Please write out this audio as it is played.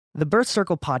The Birth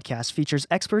Circle podcast features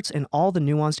experts in all the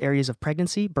nuanced areas of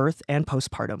pregnancy, birth, and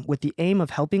postpartum with the aim of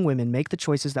helping women make the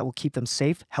choices that will keep them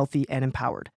safe, healthy, and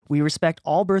empowered. We respect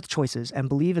all birth choices and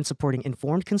believe in supporting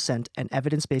informed consent and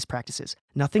evidence-based practices.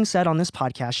 Nothing said on this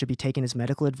podcast should be taken as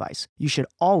medical advice. You should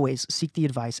always seek the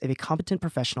advice of a competent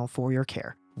professional for your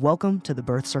care. Welcome to the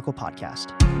Birth Circle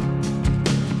podcast.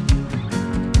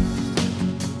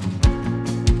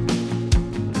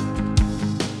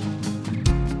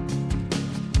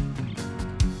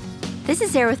 This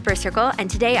is Sarah with Birth Circle, and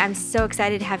today I'm so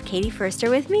excited to have Katie Foerster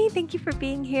with me. Thank you for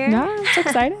being here. Yeah, I'm so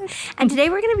excited. And today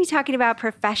we're going to be talking about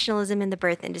professionalism in the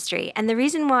birth industry. And the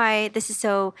reason why this is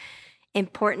so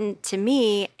important to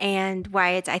me and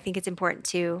why I think it's important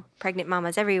to pregnant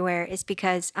mamas everywhere is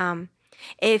because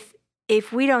if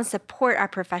we don't support our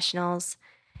professionals,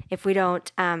 if we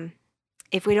don't have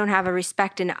a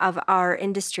respect of our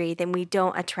industry, then we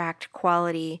don't attract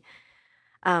quality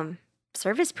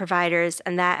service providers,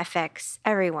 and that affects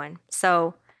everyone.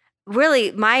 So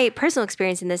really, my personal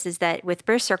experience in this is that with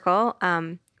Birth Circle,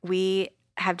 we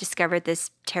have discovered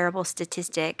this terrible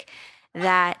statistic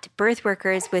that birth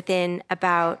workers within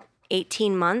about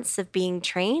 18 months of being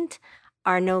trained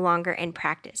are no longer in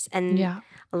practice. And a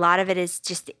lot of it is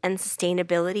just the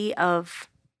unsustainability of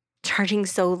charging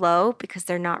so low because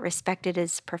they're not respected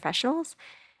as professionals.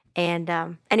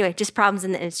 And anyway, just problems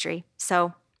in the industry.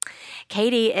 So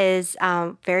Katie is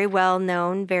very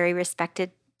well-known, very respected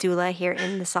doula here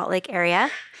in the Salt Lake area,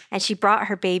 and she brought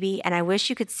her baby, and I wish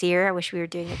you could see her. I wish we were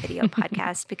doing a video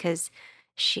podcast because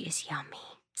she is yummy.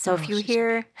 So if you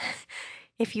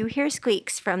hear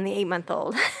squeaks from the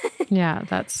 8-month-old. Yeah,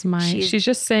 that's she's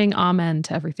just saying amen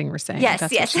to everything we're saying. Yes,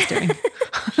 that's yes. what she's doing.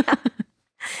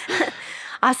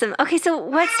 Awesome. Okay, so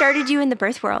what started you in the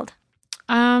birth world?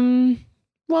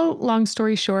 Well, long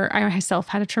story short, I myself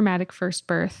had a traumatic first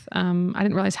birth. I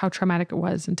didn't realize how traumatic it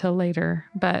was until later.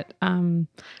 But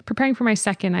preparing for my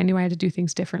second, I knew I had to do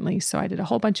things differently. So I did a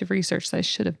whole bunch of research that I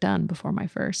should have done before my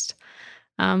first.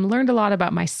 Learned a lot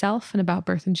about myself and about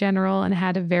birth in general, and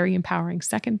had a very empowering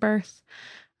second birth.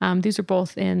 These are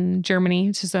both in Germany.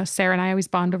 This is Sarah and I always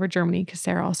bond over Germany because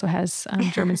Sarah also has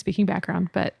German-speaking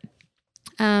background. But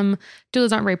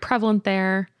doulas aren't very prevalent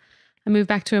there. I moved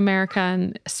back to America,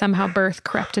 and somehow birth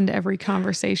crept into every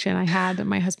conversation I had. And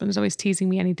my husband was always teasing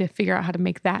me. I need to figure out how to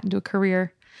make that into a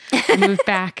career. I moved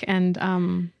back,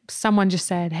 and someone just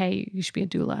said, "Hey, you should be a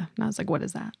doula." And I was like, "What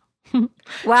is that?"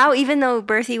 Wow. Even though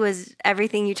birthing was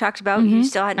everything you talked about, you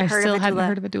still hadn't heard of a doula. I still hadn't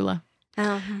heard of a doula.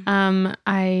 Oh.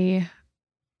 I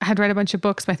had read a bunch of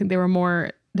books, but I think they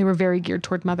were very geared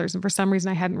toward mothers. And for some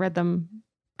reason, I hadn't read them.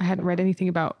 I hadn't read anything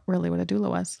about really what a doula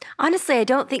was. Honestly, I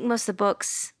don't think most of the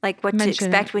books, like what to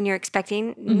expect when you're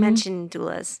expecting, mention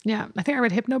doulas. Yeah. I think I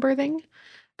read Hypnobirthing,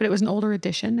 but it was an older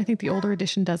edition. I think the older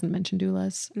edition doesn't mention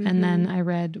doulas. Mm-hmm. And then I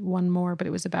read one more, but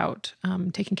it was about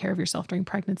taking care of yourself during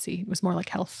pregnancy. It was more like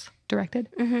health directed.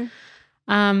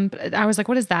 Mm-hmm. But I was like,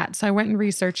 what is that? So I went and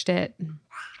researched it.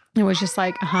 It was just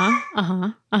like, yes.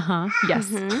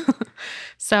 Mm-hmm.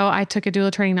 So I took a doula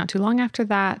training not too long after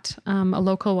that, a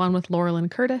local one with Laurel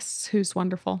and Curtis, who's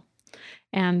wonderful.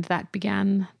 And that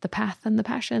began the path and the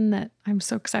passion that I'm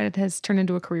so excited has turned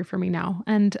into a career for me now.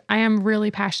 And I am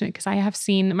really passionate because I have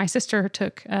seen, my sister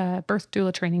took birth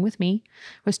doula training with me.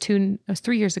 It was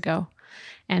 3 years ago.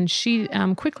 And she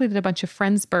quickly did a bunch of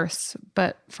friends' births,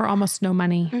 but for almost no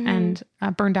money, and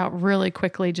burned out really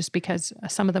quickly just because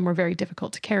some of them were very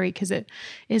difficult to carry, because it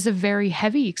is a very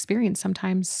heavy experience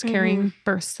sometimes carrying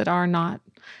births that are not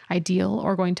ideal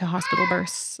or going to hospital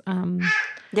births.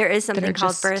 There is something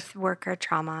called birth worker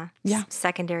trauma,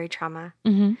 secondary trauma.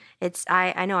 Mm-hmm.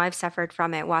 I know I've suffered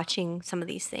from it watching some of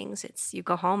these things. You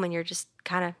go home and you're just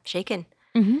kind of shaken,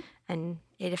 and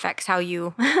it affects how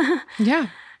you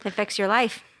it affects your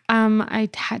life. I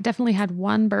definitely had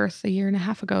one birth 1.5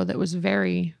 years ago that was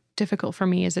very difficult for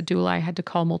me as a doula. I had to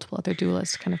call multiple other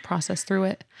doulas to kind of process through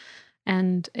it.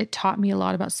 And it taught me a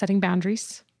lot about setting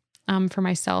boundaries for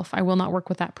myself. I will not work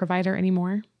with that provider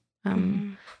anymore.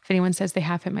 If anyone says they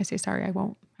have him, I say, sorry, I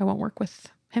won't work with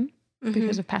him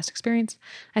because of past experience.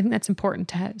 I think that's important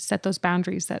to set those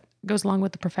boundaries. That goes along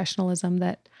with the professionalism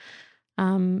that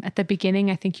at the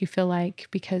beginning, I think you feel like,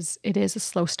 because it is a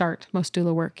slow start, most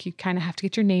doula work, you kind of have to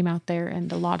get your name out there,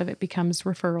 and a lot of it becomes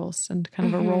referrals and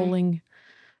kind of a rolling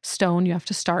stone. You have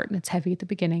to start, and it's heavy at the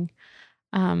beginning.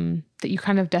 That you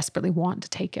kind of desperately want to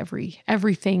take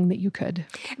everything that you could.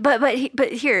 But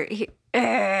here,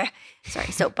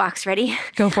 sorry, soapbox ready?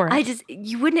 Go for it.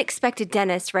 You wouldn't expect a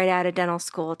dentist right out of dental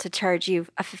school to charge you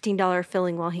a $15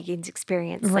 filling while he gains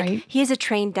experience. Right. Like, he is a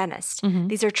trained dentist.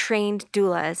 These are trained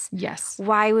doulas. Yes.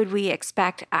 Why would we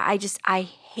expect, I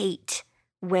hate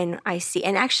when I see,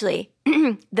 and actually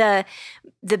the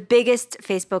biggest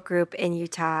Facebook group in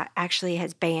Utah actually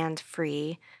has banned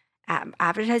free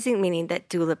advertising, meaning that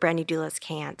brand new doulas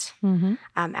can't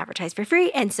advertise for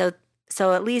free. And so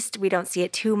at least we don't see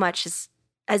it too much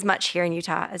as much here in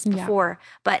Utah as before.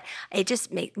 But it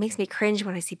just makes me cringe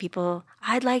when I see people,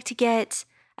 I'd like to get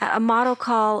a model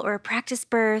call or a practice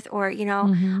birth, or,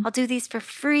 I'll do these for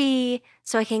free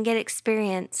so I can get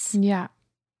experience. Yeah.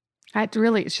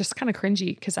 It's just kind of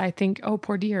cringy because I think, oh,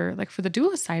 poor dear. Like for the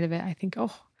doula side of it, I think,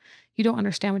 oh, you don't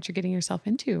understand what you're getting yourself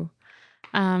into.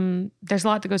 There's a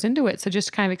lot that goes into it. So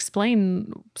just kind of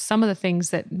explain some of the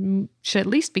things that should at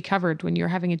least be covered when you're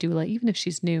having a doula, even if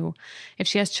she's new. If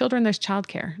she has children, there's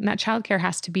childcare, and that childcare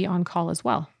has to be on call as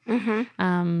well.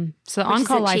 Mm-hmm. So the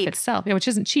on-call life itself, which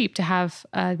isn't cheap to have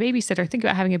a babysitter. Think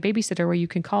about having a babysitter where you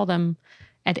can call them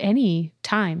at any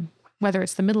time, whether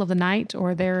it's the middle of the night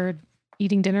or they're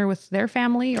eating dinner with their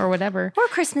family or whatever. Or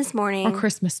Christmas morning.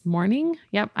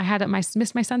 Yep. I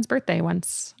missed my son's birthday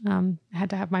once. I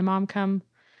had to have my mom come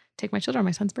take my children on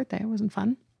my son's birthday. It wasn't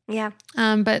fun. Yeah.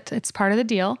 But it's part of the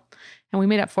deal. And we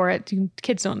made up for it.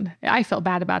 Kids I felt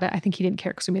bad about it. I think he didn't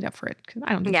care because we made up for it.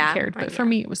 I don't think he cared. But for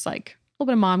me, it was like a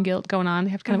little bit of mom guilt going on. They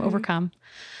have to kind of overcome.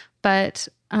 But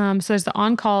so there's the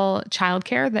on-call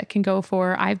childcare that can go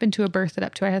for, I've been to a birth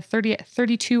that I had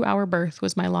 32-hour birth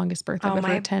was my longest birth I've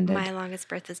ever attended. My longest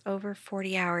birth is over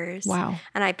 40 hours. Wow.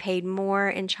 And I paid more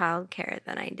in childcare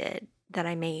than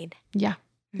I made. Yeah.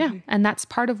 Yeah. And that's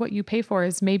part of what you pay for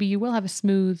is maybe you will have a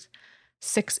smooth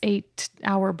 6-8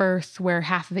 hour birth where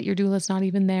half of it your doula's not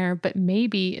even there, but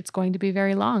maybe it's going to be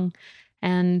very long.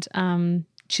 And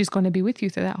she's going to be with you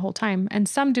through that whole time. And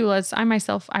some doulas,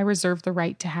 I reserve the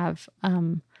right to have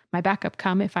my backup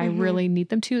come if I really need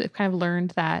them to. I've kind of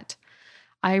learned that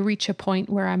I reach a point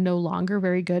where I'm no longer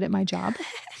very good at my job.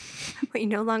 Where you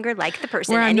no longer like the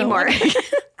person anymore.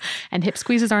 And hip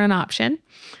squeezes aren't an option.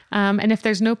 And if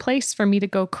there's no place for me to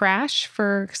go crash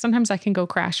sometimes I can go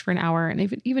crash for an hour,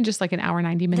 and even just like an hour,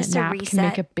 90-minute nap can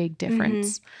make a big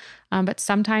difference. But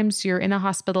sometimes you're in a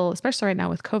hospital, especially right now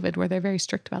with COVID, where they're very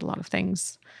strict about a lot of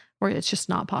things, where it's just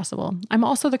not possible. I'm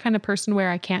also the kind of person where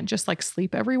I can't just like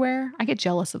sleep everywhere. I get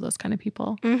jealous of those kind of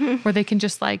people where they can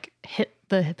just like hit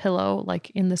the pillow like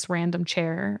in this random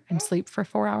chair and sleep for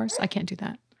 4 hours. I can't do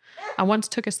that. I once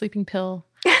took a sleeping pill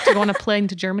to go on a plane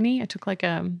to Germany. I took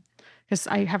because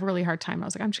I have a really hard time. I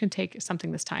was like, I'm just going to take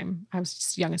something this time. I was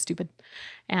just young and stupid.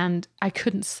 And I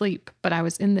couldn't sleep, but I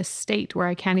was in this state where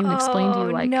I can't even explain to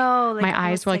you. Like, my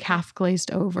eyes were like half glazed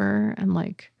over and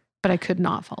like, but I could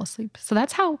not fall asleep. So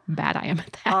that's how bad I am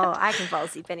at that. Oh, I can fall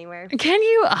asleep anywhere. Can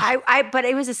you? But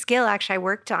it was a skill actually I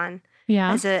worked on.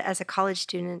 Yeah. As a college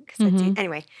student.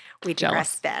 Anyway, we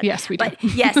digress bad. Yes, we do. But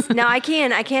yes, no, I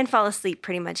can fall asleep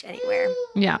pretty much anywhere.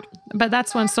 Yeah. But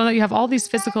that's one. So you have all these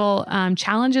physical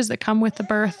challenges that come with the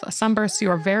birth. Some births you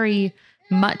are very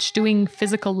much doing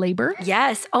physical labor.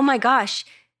 Yes. Oh my gosh.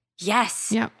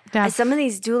 Yes. Yeah. Some of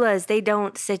these doulas, they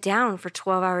don't sit down for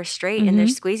 12 hours straight and they're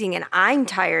squeezing, and I'm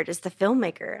tired as the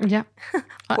filmmaker. Yeah.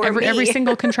 Every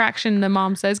single contraction, the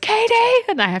mom says, Katie,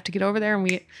 and I have to get over there,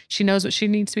 and she knows what she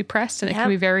needs to be pressed, and it can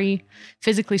be very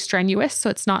physically strenuous.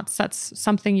 So that's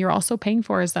something you're also paying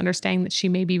for, is understanding that she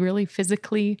may be really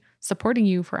physically supporting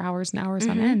you for hours and hours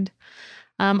on end.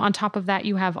 On top of that,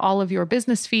 you have all of your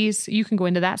business fees. You can go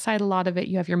into that side, a lot of it.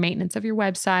 You have your maintenance of your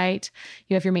website.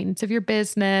 You have your maintenance of your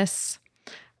business,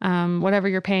 whatever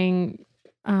you're paying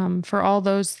for all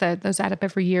those add up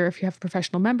every year. If you have a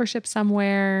professional membership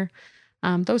somewhere,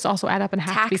 those also add up and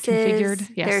have to be configured.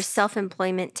 Yes. There's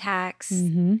self-employment tax.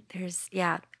 There's,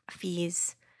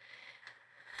 fees.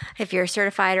 If you're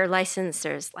certified or licensed,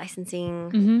 there's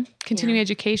licensing. Continuing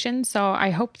education. So I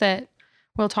hope that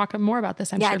we'll talk more about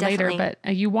this, I'm sure, later, but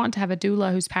you want to have a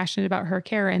doula who's passionate about her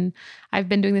care. And I've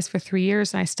been doing this for 3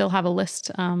 years, and I still have a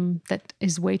list that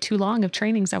is way too long of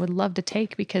trainings I would love to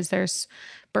take, because there's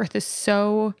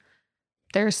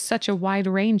such a wide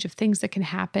range of things that can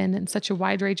happen and such a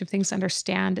wide range of things to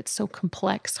understand. It's so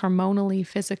complex hormonally,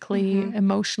 physically,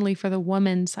 emotionally for the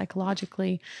woman,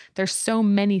 psychologically. There's so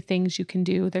many things you can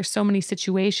do. There's so many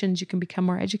situations you can become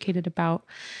more educated about.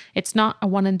 It's not a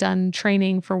one and done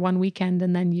training for one weekend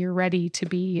and then you're ready to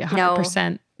be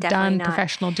 100% done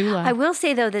professional doula. I will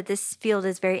say, though, that this field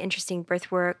is very interesting, birth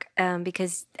work,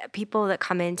 because people that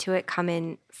come into it come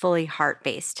in fully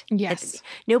heart-based. Yes.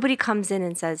 Nobody comes in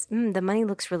and says, the money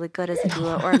looks really good as a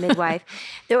doula or a midwife.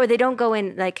 Or they don't go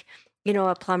in like,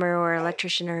 a plumber or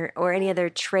electrician or any other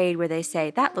trade where they say,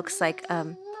 that looks like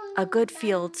a good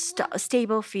field, a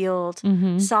stable field,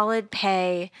 solid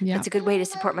pay. Yeah. That's a good way to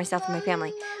support myself and my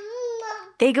family.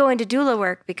 They go into doula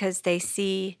work because they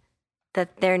see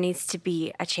that there needs to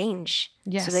be a change.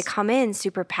 Yes. So they come in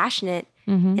super passionate,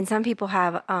 and some people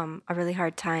have a really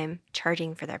hard time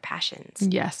charging for their passions.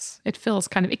 Yes. It feels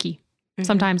kind of icky.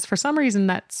 Sometimes for some reason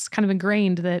that's kind of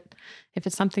ingrained that if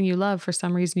it's something you love, for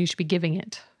some reason you should be giving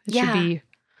it. It should be.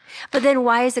 But then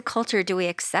why as a culture do we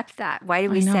accept that? Why do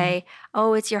we say,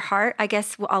 oh, it's your heart? I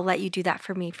guess I'll let you do that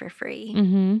for me for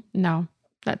free. No,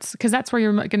 that's because that's where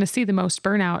you're going to see the most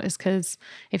burnout, is because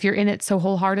if you're in it so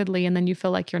wholeheartedly and then you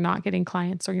feel like you're not getting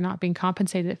clients or you're not being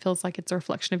compensated, it feels like it's a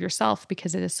reflection of yourself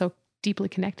because it is so deeply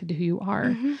connected to who you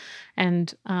are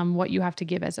and what you have to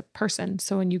give as a person.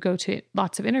 So when you go to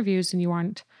lots of interviews and you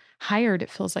aren't hired, it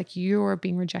feels like you're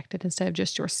being rejected instead of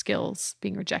just your skills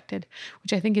being rejected,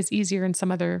 which I think is easier in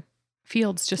some other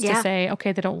fields just to say,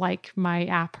 okay, they don't like my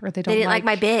app or they didn't like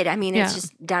my bid. I mean, it's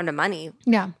just down to money.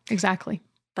 Yeah, exactly.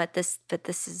 But this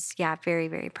is, very,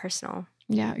 very personal.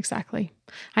 Yeah, exactly.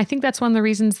 I think that's one of the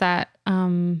reasons that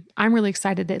I'm really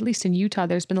excited that at least in Utah,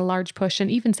 there's been a large push.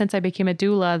 And even since I became a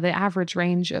doula, the average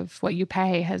range of what you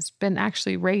pay has been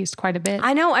actually raised quite a bit.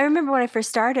 I know. I remember when I first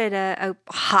started, a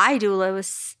high doula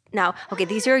was now, okay,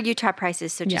 these are Utah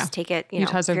prices. So just take it,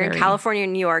 Utah's if you're in California or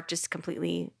New York, just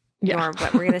completely ignore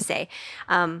what we're going to say.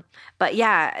 But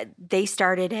yeah, they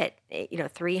started at,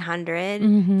 300,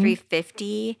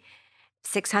 350.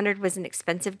 600 was an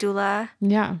expensive doula.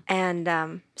 Yeah.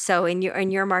 And so in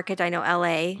your market, I know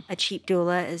LA, a cheap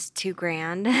doula is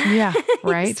 $2,000. Yeah,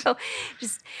 right. So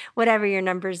just whatever your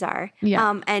numbers are.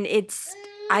 Yeah. And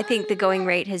I think the going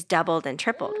rate has doubled and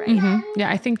tripled, right?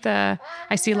 Yeah, I think I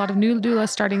see a lot of new doulas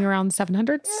starting around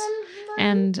 700s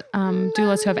and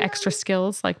doulas who have extra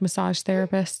skills like massage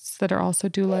therapists that are also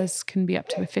doulas can be up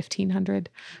to 1,500,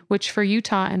 which for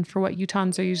Utah and for what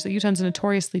Utahns are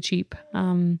notoriously cheap.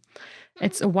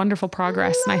 It's a wonderful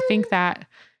progress. And I think that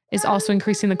is also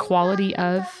increasing the quality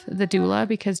of the doula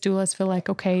because doulas feel like,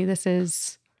 okay, this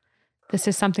is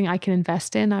something I can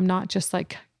invest in. I'm not just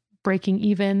like breaking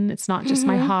even. It's not just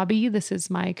my hobby. This is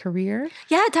my career.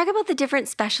 Yeah. Talk about the different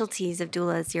specialties of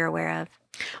doulas you're aware of.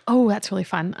 Oh, that's really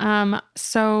fun.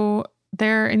 So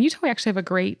there in Utah, we actually have a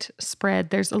great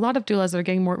spread. There's a lot of doulas that are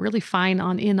getting really fine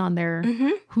on their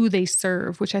who they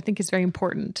serve, which I think is very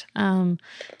important.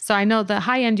 So I know the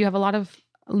high end, you have a lot of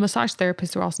massage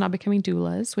therapists who are also now becoming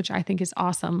doulas, which I think is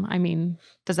awesome. I mean,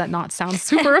 does that not sound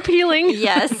super appealing?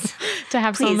 Yes. To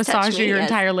have someone massage your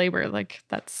entire labor. Like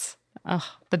that's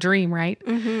the dream, right?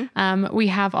 We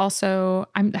have also,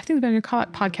 I think we've been on your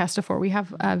podcast before. We have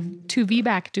 2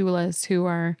 VBAC doulas who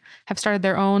have started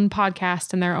their own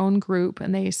podcast and their own group,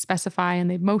 and they specify and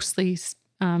they mostly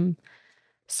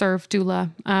serve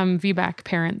doula VBAC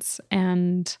parents.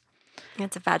 And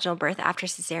it's a vaginal birth after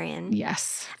cesarean.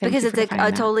 Yes, because it's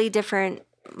a totally different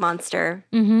monster.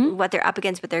 What they're up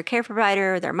against with their care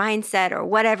provider or their mindset or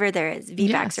whatever there is.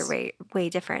 VBACs are way, way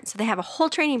different. So they have a whole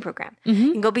training program.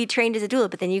 You can go be trained as a doula,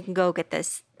 but then you can go get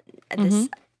this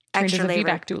extra labor.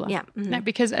 VBAC doula. Yeah. Yeah,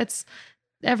 because it's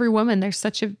every woman. There's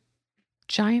such a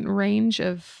giant range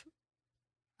of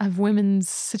women's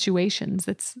situations.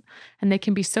 And they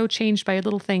can be so changed by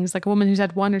little things. Like a woman who's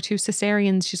had 1 or 2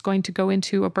 cesareans, she's going to go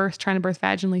into a birth, trying to birth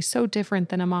vaginally, so different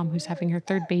than a mom who's having her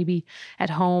 3rd baby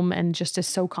at home and just is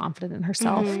so confident in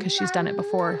herself because she's done it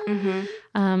before.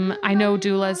 I know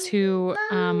doulas who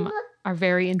are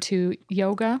very into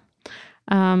yoga.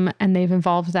 And they've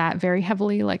involved that very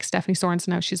heavily, like Stephanie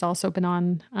Sorensen. She's also been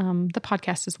on the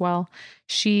podcast as well.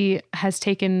 She has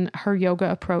taken her yoga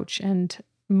approach and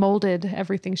molded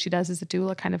everything she does as a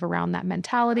doula kind of around that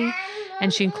mentality.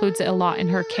 And she includes it a lot in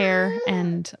her care.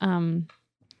 And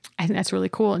I think that's really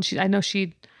cool. And I know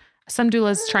some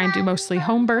doulas try and do mostly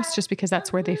home births just because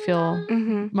that's where they feel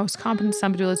most competent.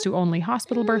 Some doulas do only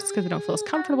hospital births because they don't feel as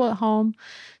comfortable at home.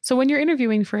 So when you're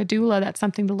interviewing for a doula, that's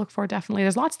something to look for. Definitely.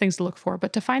 There's lots of things to look for,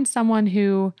 but to find someone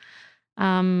who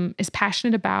is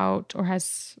passionate about or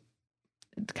has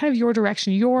kind of your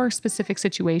direction, your specific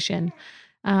situation,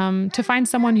 to find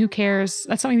someone who cares,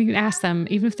 that's something you can ask them,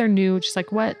 even if they're new, just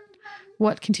like what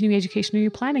continuing education are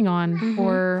you planning on?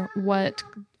 Or what,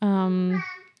 I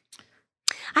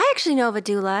actually know of a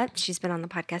doula, she's been on the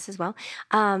podcast as well,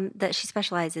 that she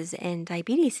specializes in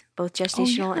diabetes, both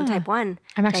gestational and type 1.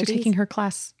 I'm actually taking her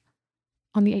class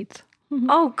on the 8th.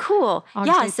 Oh, cool.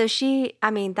 August 8th.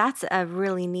 So that's a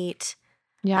really neat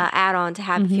add-on to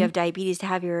have if you have diabetes, to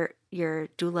have your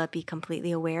doula be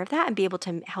completely aware of that and be able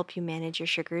to help you manage your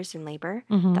sugars in labor.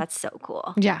 That's so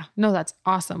cool. Yeah, no, that's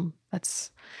awesome.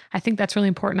 I think that's really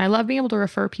important. I love being able to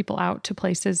refer people out to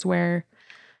places where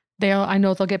I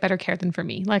know they'll get better care than for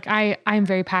me. Like I'm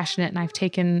very passionate and I've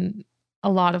taken a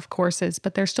lot of courses,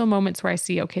 but there's still moments where I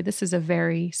see, okay, this is a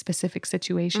very specific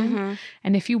situation.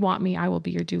 And if you want me, I will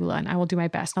be your doula and I will do my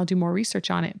best and I'll do more research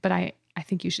on it. But I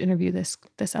think you should interview this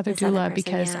other doula person,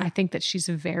 because I think that she's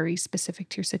very specific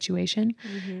to your situation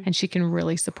and she can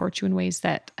really support you in ways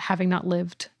that, having not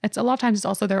lived, it's a lot of times it's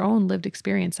also their own lived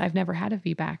experience. I've never had a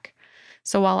VBAC.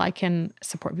 So while I can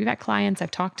support VBAC clients,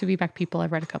 I've talked to VBAC people,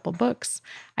 I've read a couple books,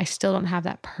 I still don't have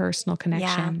that personal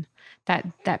connection,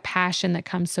 that passion that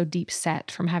comes so deep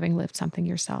set from having lived something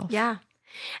yourself. Yeah.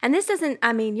 And this doesn't,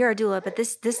 I mean, you're a doula, but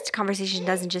this conversation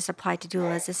doesn't just apply to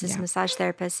doulas. This is massage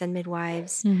therapists and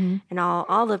midwives and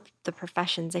all the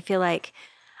professions. I feel like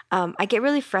I get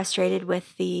really frustrated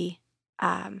with the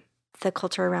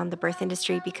culture around the birth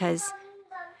industry, because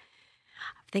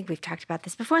I think we've talked about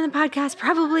this before in the podcast,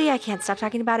 probably. I can't stop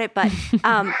talking about it. But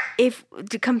if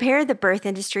to compare the birth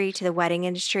industry to the wedding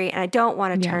industry, and I don't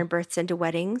want to turn births into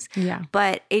weddings,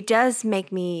 but it does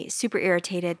make me super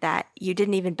irritated that you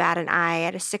didn't even bat an eye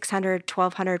at a $600,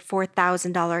 $1,200,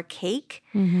 $4,000 cake.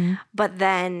 But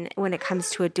then when it comes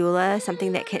to a doula,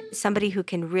 somebody who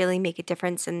can really make a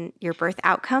difference in your birth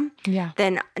outcome,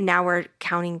 then now we're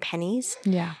counting pennies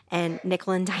and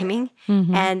nickel and diming.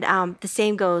 And the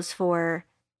same goes for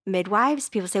midwives.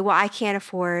 People say, well, I can't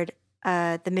afford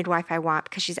the midwife I want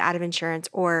because she's out of insurance,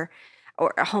 or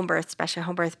a home birth, especially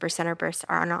home birth center births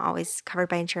are not always covered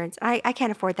by insurance. I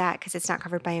can't afford that because it's not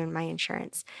covered by my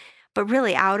insurance. But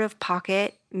really, out of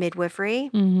pocket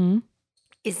midwifery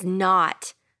is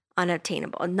not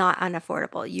unobtainable, not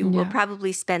unaffordable. You will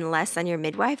probably spend less on your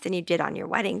midwife than you did on your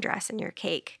wedding dress and your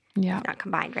cake. Not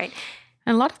combined, right?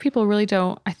 And a lot of people really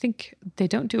I think they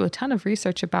don't do a ton of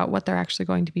research about what they're actually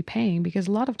going to be paying, because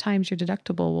a lot of times your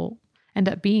deductible will end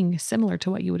up being similar to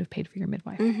what you would have paid for your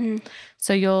midwife.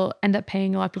 So you'll end up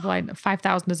paying, a lot of people, like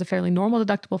 $5,000 is a fairly normal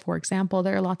deductible, for example.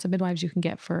 There are lots of midwives you can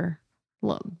get for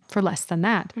less than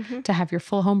that to have your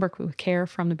full home birth with care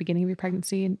from the beginning of your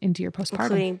pregnancy and into your postpartum.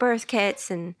 Including birth kits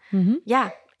and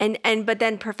but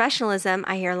then professionalism,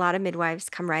 I hear a lot of midwives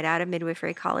come right out of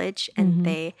midwifery college and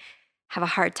they have a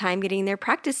hard time getting their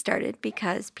practice started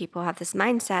because people have this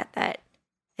mindset that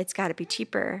it's got to be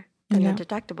cheaper than the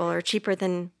deductible, or cheaper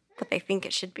than what they think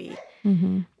it should be.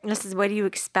 This is, what do you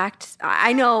expect?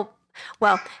 I know,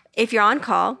 well, if you're on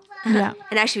call, and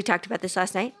actually we talked about this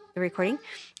last night, the recording,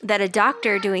 that a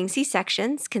doctor doing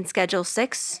C-sections can schedule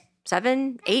 6,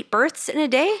 7, 8 births in a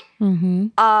day.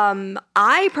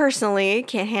 I personally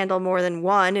can't handle more than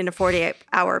one in a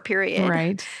 48-hour period.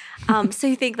 Right. So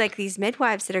you think like these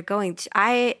midwives that are going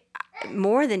to,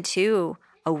 more than 2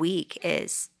 a week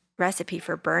is recipe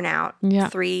for burnout.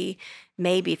 3,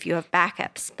 maybe if you have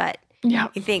backups. But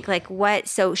you think like what?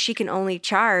 So she can only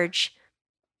charge,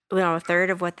 a third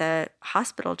of what the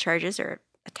hospital charges, or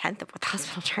a tenth of what the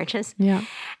hospital charges.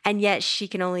 And yet she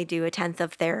can only do a tenth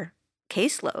of their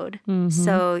caseload.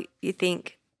 So you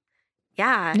think,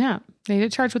 they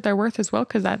get charged what they're worth as well,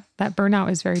 because that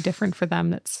burnout is very different for them.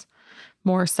 That's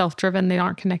more self-driven. They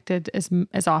aren't connected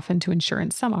as often to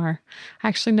insurance. Some are. I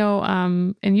actually know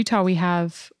in Utah we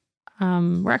have,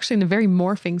 we're actually in a very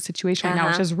morphing situation right now,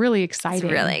 which is really exciting.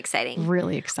 It's really exciting.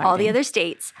 Really exciting. All the other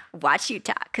states, watch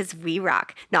Utah, because we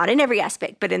rock. Not in every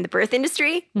aspect, but in the birth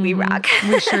industry, we rock.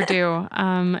 We sure do.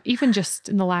 Even just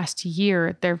in the last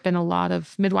year, there have been a lot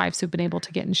of midwives who've been able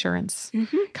to get insurance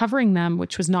covering them,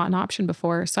 which was not an option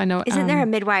before. So I know. Isn't there a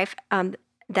midwife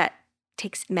that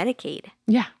takes Medicaid?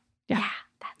 Yeah.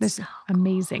 That's so cool.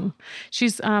 Amazing.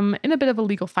 She's in a bit of a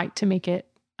legal fight to make it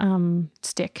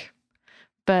stick.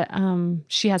 But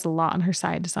she has a lot on her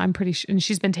side, so I'm pretty sure, and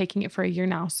she's been taking it for a year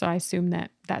now, so I assume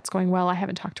that that's going well. I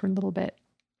haven't talked to her in a little bit.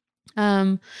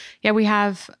 We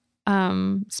have,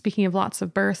 speaking of lots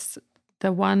of births,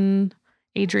 the one,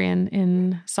 Adrienne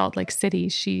in Salt Lake City,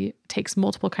 she takes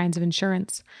multiple kinds of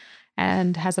insurance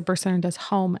and has a birth center and does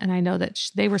home. And I know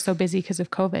that they were so busy because of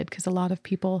COVID, because a lot of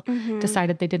people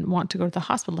decided they didn't want to go to the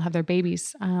hospital to have their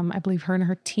babies. I believe her and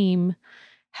her team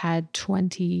had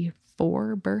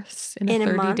 24 births in a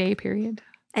 30-day period.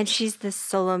 And she's the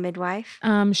solo midwife?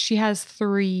 She has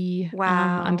 3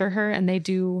 under her, and they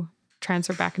do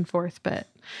transfer back and forth. But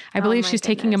I believe she's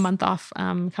taking a month off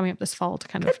coming up this fall to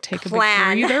kind of take a big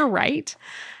breather, right?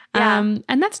 And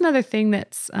that's another thing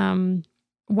that's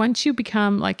once you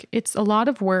become like, it's a lot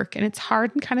of work and it's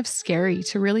hard and kind of scary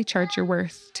to really charge your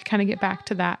worth, to kind of get back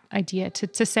to that idea,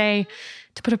 to say,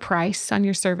 to put a price on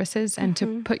your services and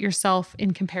to put yourself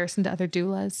in comparison to other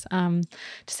doulas,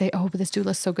 to say, oh, but this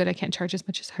doula is so good, I can't charge as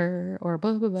much as her, or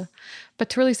blah, blah, blah. But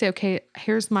to really say, okay,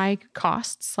 here's my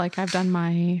costs. Like I've done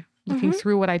my looking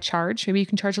through what I charge. Maybe you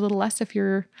can charge a little less if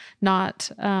you're not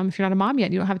a mom yet,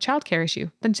 and you don't have a childcare issue.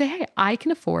 Then say, hey, I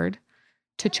can afford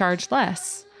to charge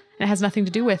less. And it has nothing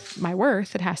to do with my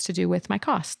worth. It has to do with my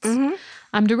costs. To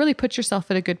really put yourself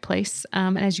at a good place.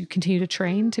 And as you continue to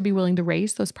train, to be willing to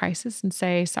raise those prices and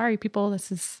say, sorry, people,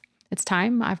 it's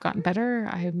time. I've gotten better.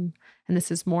 And this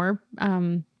is more.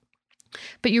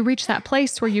 But you reach that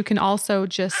place where you can also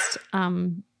just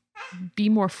be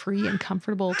more free and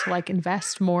comfortable to like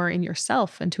invest more in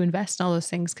yourself and to invest in all those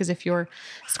things. Because if you're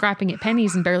scrapping at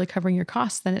pennies and barely covering your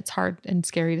costs, then it's hard and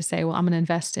scary to say, well, I'm going to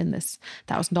invest in this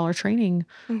 $1,000 training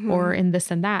or in this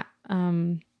and that.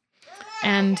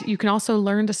 And you can also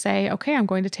learn to say, okay, I'm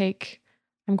going to take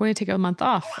a month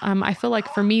off. I feel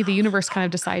like for me, the universe kind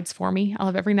of decides for me. I'll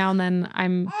have every now and then,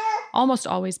 I'm almost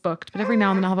always booked, but every now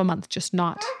and then I'll have a month just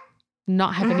not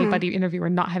have anybody interview or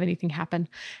not have anything happen.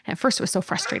 And at first it was so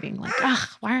frustrating. Like,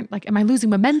 am I losing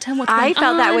momentum? What's going on? I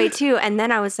felt that way too. And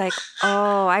then I was like,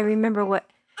 oh, I remember what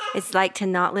it's like to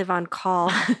not live on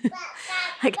call.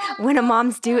 Like when a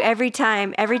mom's due every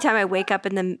time I wake up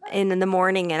in the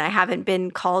morning and I haven't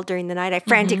been called during the night, I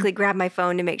frantically grab my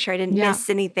phone to make sure I didn't miss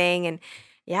anything. And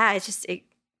it's just,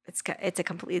 it's a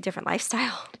completely different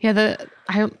lifestyle. Yeah.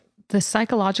 The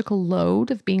psychological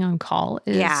load of being on call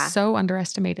is so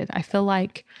underestimated. I feel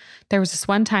like there was this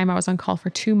one time I was on call for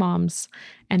 2 moms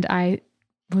and I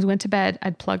went to bed.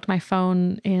 I'd plugged my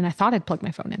phone in. I thought I'd plugged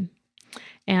my phone in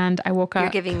and I woke up.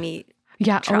 You're giving me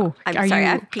I'm sorry. I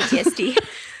have PTSD.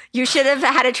 You should have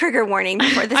had a trigger warning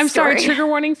before this I'm story. sorry, trigger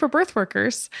warning for birth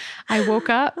workers. I woke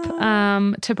up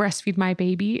to breastfeed my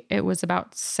baby. It was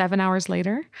about 7 hours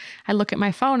later. I look at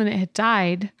my phone and it had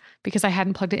died because I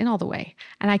hadn't plugged it in all the way.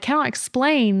 And I cannot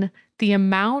explain the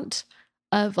amount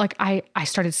of I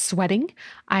started sweating.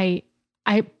 I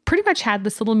pretty much had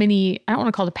this little mini, I don't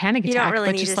want to call it a panic attack,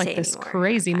 but just like this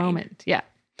crazy moment. Yeah.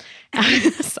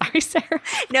 Sorry, Sarah.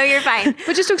 No, you're fine.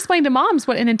 But just to explain to moms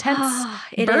what an intense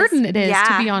burden it is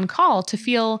to be on call, to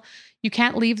feel you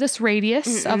can't leave this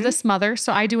radius of this mother.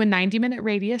 So I do a 90-minute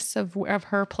radius of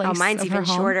her place. Oh, mine's even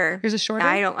shorter. Yours is shorter?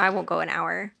 I won't go an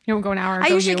hour. You won't go an hour? I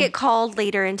usually get called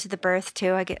later into the birth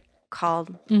too. I get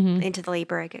called into the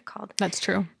labor. I get called. That's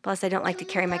true. Plus, I don't like to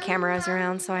carry my cameras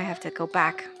around, so I have to go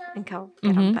back and go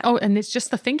get them. Oh, and it's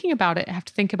just the thinking about it. I have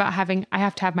to think about I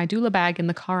have to have my doula bag in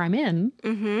the car I'm in.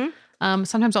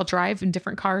 Sometimes I'll drive in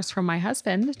different cars from my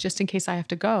husband just in case I have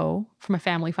to go from a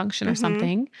family function or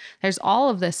something. There's all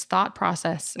of this thought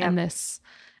process and it's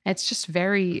just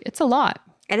it's a lot.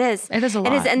 It is. It is a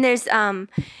lot. It is. And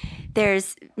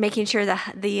there's making sure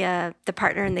that the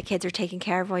partner and the kids are taken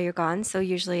care of while you're gone. So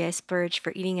usually I splurge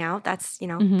for eating out. That's,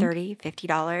 $30,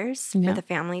 $50 for the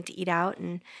family to eat out.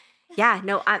 And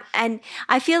and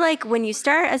I feel like when you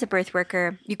start as a birth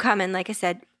worker, you come in, like I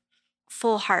said,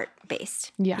 full heart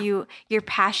based. Yeah. Your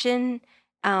passion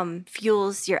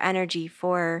fuels your energy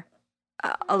for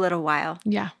a little while.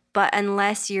 Yeah. But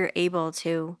unless you're able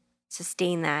to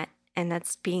sustain that, and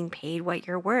that's being paid what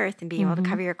you're worth and being able to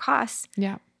cover your costs.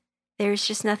 Yeah. There's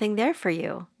just nothing there for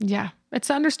you. Yeah. It's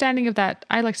the understanding of that.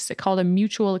 I like to call it a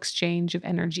mutual exchange of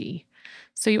energy.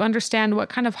 So you understand what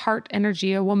kind of heart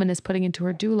energy a woman is putting into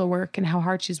her doula work and how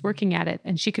hard she's working at it.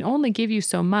 And she can only give you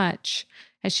so much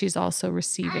as she's also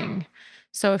receiving.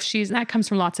 So if and that comes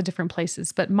from lots of different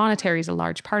places, but monetary is a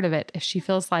large part of it. If she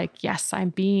feels like, yes, I'm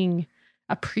being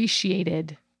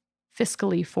appreciated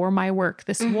fiscally for my work.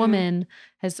 This woman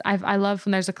I love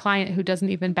when there's a client who doesn't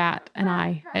even bat an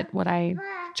eye at what I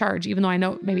charge, even though I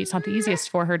know maybe it's not the easiest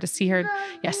for her to see her.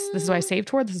 Yes, this is what I saved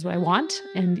for. This is what I want.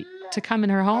 And to come in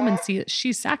her home and see that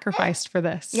she's sacrificed for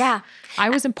this. Yeah. I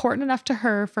was important enough to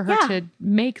her for her to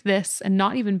make this and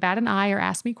not even bat an eye or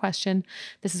ask me a question.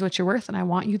 This is what you're worth and I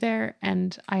want you there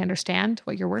and I understand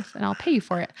what you're worth and I'll pay you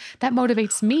for it. That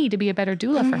motivates me to be a better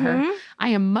doula for her. I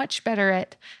am much better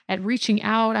at reaching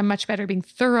out. I'm much better at being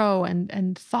thorough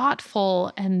and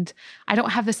thoughtful. And I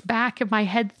don't have this back of my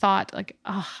head thought like,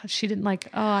 she didn't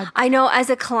I know as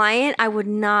a client, I would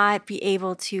not be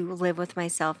able to live with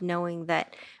myself knowing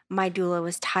that my doula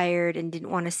was tired and didn't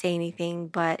want to say anything,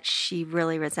 but she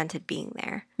really resented being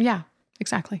there. Yeah,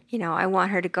 exactly. I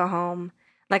want her to go home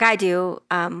like I do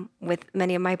with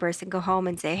many of my births and go home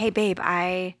and say, hey, babe,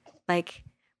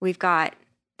 we've got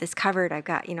this covered. I've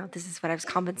got, this is what I was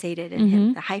compensated and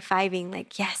him, the high-fiving,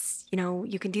 like, yes,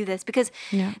 you can do this. Because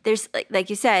there's, like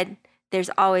you said, there's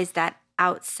always that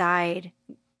outside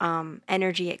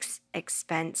energy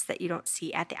expense that you don't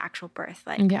see at the actual birth,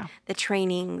 like the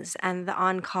trainings and the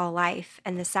on-call life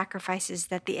and the sacrifices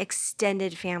that the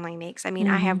extended family makes. I mean,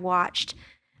 I have watched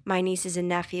my nieces and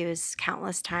nephews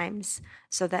countless times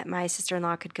so that my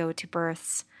sister-in-law could go to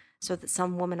births so that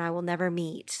some woman I will never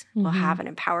meet will have an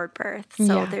empowered birth.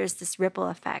 So there's this ripple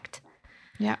effect.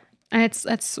 Yeah. And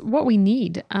that's what we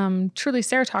need. Truly,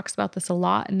 Sarah talks about this a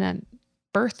lot, and that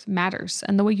birth matters,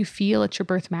 and the way you feel at your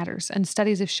birth matters. And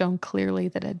studies have shown clearly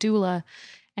that a doula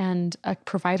and a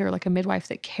provider like a midwife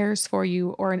that cares for you,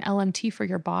 or an LMT for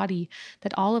your body,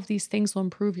 that all of these things will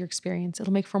improve your experience.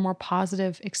 It'll make for a more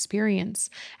positive experience.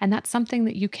 And that's something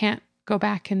that you can't go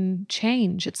back and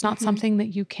change. It's not something that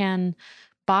you can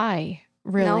buy,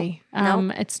 really.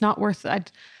 Nope. It's not worth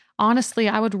it. Honestly,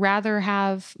 I would rather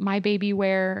have my baby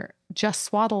wear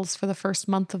just swaddles for the first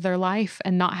month of their life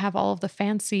and not have all of the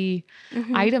fancy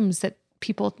items that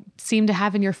people seem to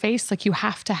have in your face. Like, you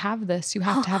have to have this. You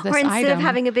have to have this item. Or instead of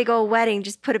having a big old wedding,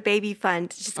 just put a baby fund.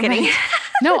 Just kidding. Right.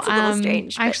 No, it's a little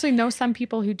strange. I actually know some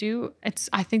people who do.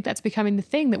 I think that's becoming the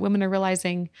thing, that women are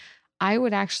realizing. I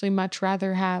would actually much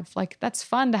rather have, like, that's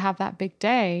fun to have that big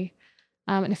day.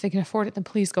 And if they can afford it, then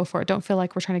please go for it. Don't feel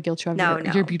like we're trying to guilt you out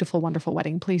of your beautiful, wonderful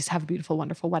wedding. Please have a beautiful,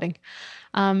 wonderful wedding.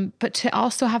 But to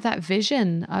also have that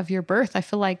vision of your birth, I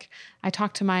feel like I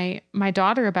talked to my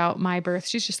daughter about my birth.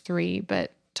 She's just 3,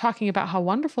 but talking about how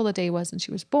wonderful the day was when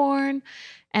she was born.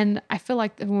 And I feel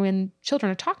like when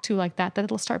children are talked to like that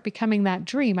it'll start becoming that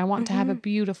dream. I want to have a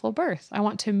beautiful birth. I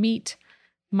want to meet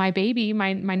my baby,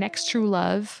 my next true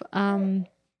love,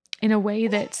 in a way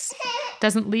that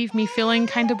doesn't leave me feeling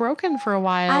kind of broken for a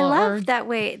while. I love that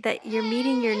way that you're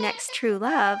meeting your next true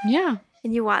love. Yeah.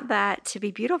 And you want that to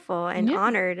be beautiful and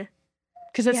honored.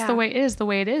 Because it's the way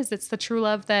it is. It's the true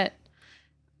love that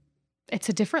it's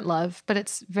a different love, but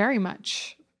it's very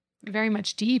much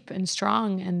deep and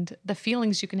strong. And the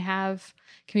feelings you can have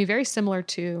can be very similar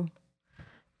to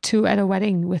at a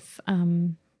wedding with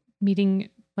meeting,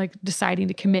 like deciding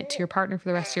to commit to your partner for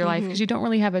the rest of your life, because you don't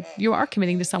really you are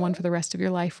committing to someone for the rest of your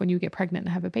life when you get pregnant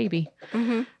and have a baby.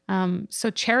 So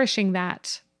cherishing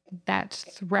that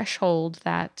threshold,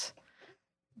 that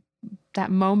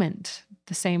moment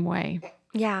the same way.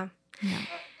 Yeah.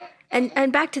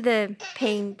 And back to the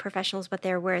paying professionals what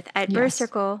they're worth. At Birth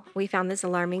Circle, we found this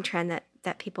alarming trend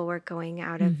that people were going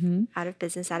out of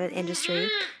business, out of industry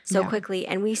so quickly.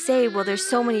 And we say, well, there's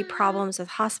so many problems with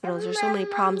hospitals. There's so many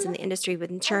problems in the industry with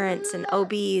insurance and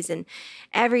OBs and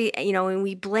and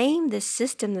we blame this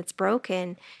system that's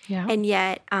broken. Yeah. And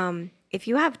yet, if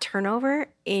you have turnover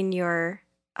in your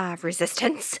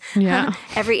resistance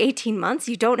every 18 months,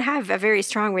 you don't have a very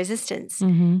strong resistance.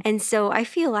 And so I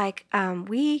feel like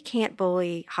we can't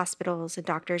bully hospitals and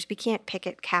doctors. We can't pick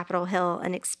at Capitol Hill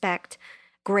and expect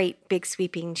great big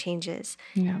sweeping changes.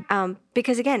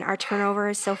 Because again, our turnover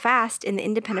is so fast in the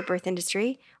independent birth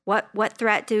industry. What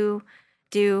threat do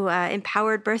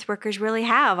empowered birth workers really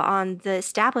have on the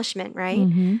establishment,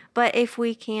 right? But if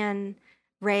we can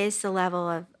raise the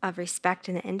level of respect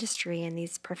in the industry, and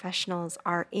these professionals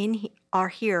are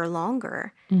here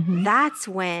longer, that's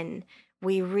when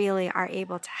we really are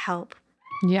able to help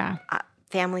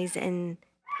families in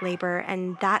labor,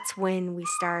 and that's when we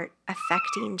start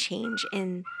affecting change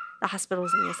in the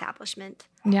hospitals and the establishment.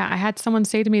 Yeah, I had someone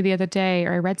say to me the other day,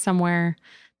 or I read somewhere,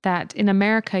 that in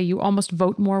America, you almost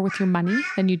vote more with your money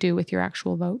than you do with your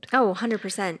actual vote. Oh,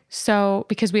 100%. So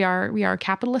because we are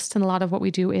capitalists, and a lot of what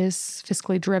we do is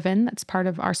fiscally driven, that's part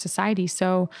of our society.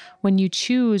 So when you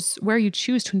choose where you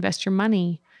choose to invest your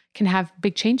money can have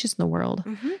big changes in the world.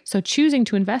 So choosing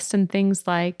to invest in things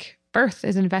like birth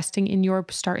is investing in your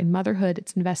start in motherhood.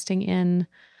 It's investing in,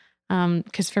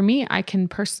 because for me, I can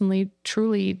personally,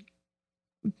 truly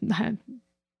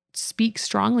speak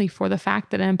strongly for the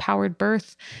fact that an empowered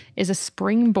birth is a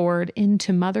springboard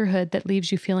into motherhood that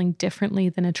leaves you feeling differently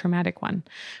than a traumatic one.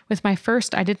 With my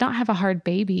first, I did not have a hard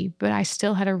baby, but I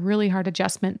still had a really hard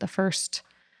adjustment the first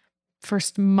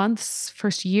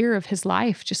year of his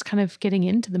life, just kind of getting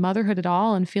into the motherhood at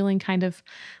all and feeling kind of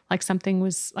like something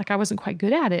was like I wasn't quite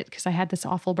good at it because I had this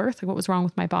awful birth. Like, what was wrong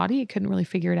with my body? I couldn't really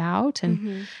figure it out.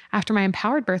 And after my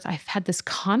empowered birth, I've had this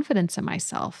confidence in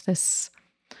myself, this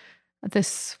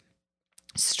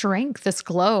strength, this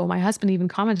glow. My husband even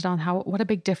commented on what a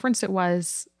big difference it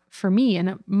was for me.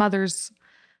 And motherhood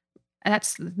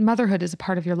is a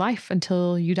part of your life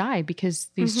until you die, because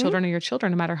these children are your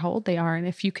children, no matter how old they are. And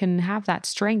if you can have that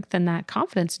strength and that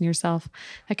confidence in yourself,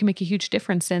 that can make a huge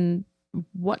difference in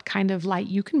what kind of light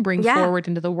you can bring forward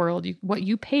into the world, what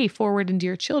you pay forward into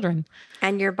your children.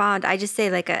 And your bond. I just say,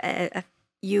 like,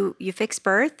 you fix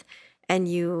birth and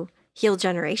you heal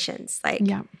generations. Like,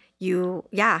 you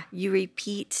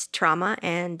repeat trauma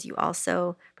and you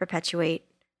also perpetuate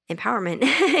empowerment.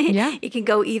 It can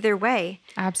go either way.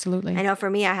 Absolutely. I know for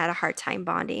me, I had a hard time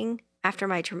bonding after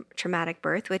my traumatic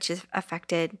birth, which has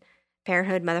affected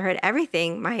parenthood, motherhood,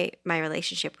 everything, my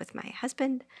relationship with my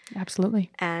husband.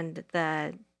 Absolutely. And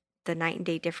the night and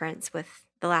day difference with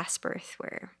the last birth,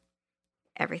 where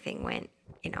everything went,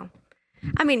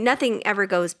 I mean, nothing ever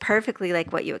goes perfectly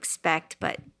like what you expect,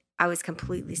 but I was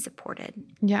completely supported.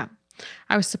 Yeah.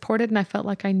 I was supported and I felt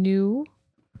like I knew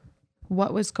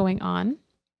what was going on.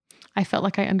 I felt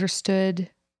like I understood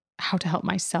how to help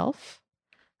myself,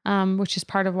 which is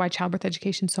part of why childbirth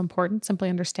education is so important. Simply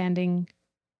understanding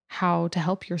how to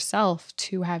help yourself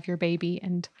to have your baby.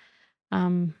 And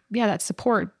that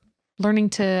support,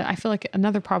 I feel like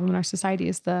another problem in our society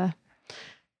is the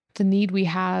need we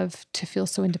have to feel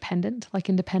so independent, like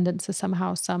independence is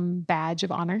somehow some badge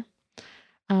of honor.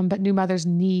 But new mothers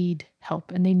need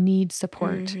help and they need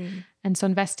support. Mm-hmm. And so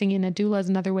investing in a doula is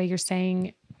another way you're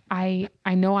saying, I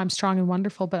know I'm strong and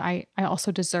wonderful, but I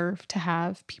also deserve to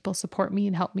have people support me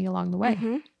and help me along the way.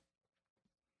 Mm-hmm.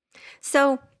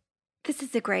 So this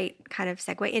is a great kind of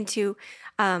segue into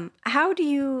how do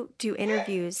you do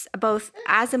interviews, both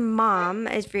as a mom,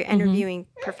 as you're interviewing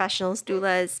professionals,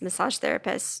 doulas, massage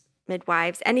therapists,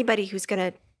 midwives, anybody who's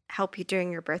going to help you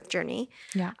during your birth journey.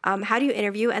 Yeah. How do you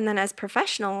interview? And then as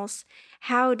professionals,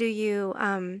 how do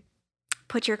you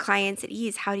put your clients at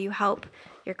ease? How do you help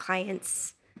your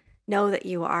clients know that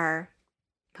you are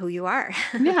who you are?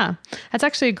 Yeah, that's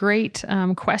actually a great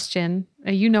question.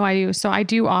 I do. So I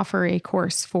do offer a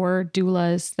course for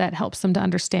doulas that helps them to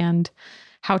understand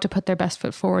how to put their best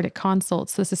foot forward at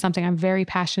consults. This is something I'm very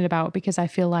passionate about because I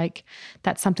feel like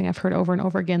that's something I've heard over and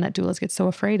over again that doulas get so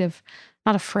afraid of.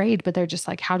 Not afraid, but they're just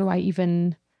like, how do I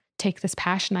even take this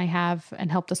passion I have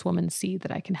and help this woman see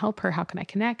that I can help her? How can I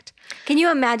connect? Can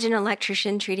you imagine an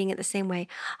electrician treating it the same way?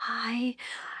 Hi,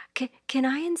 can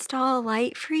I install a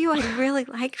light for you? I'd really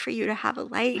like for you to have a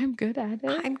light. I'm good at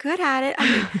it.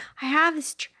 I mean, I have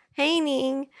this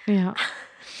training. Yeah.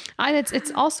 And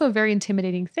it's also a very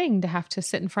intimidating thing to have to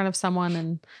sit in front of someone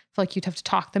and feel like you'd have to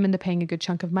talk them into paying a good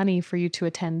chunk of money for you to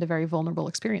attend a very vulnerable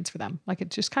experience for them. Like it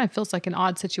just kind of feels like an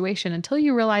odd situation until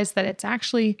you realize that it's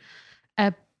actually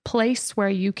a place where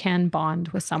you can bond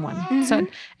with someone. Mm-hmm. So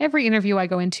every interview I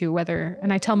go into,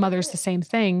 and I tell mothers the same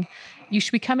thing, you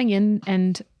should be coming in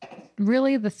and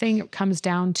really the thing comes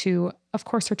down to, of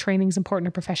course, her training is important,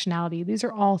 her professionality. These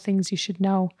are all things you should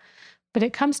know. But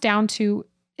it comes down to,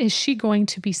 is she going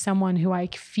to be someone who I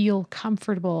feel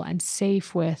comfortable and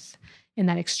safe with in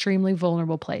that extremely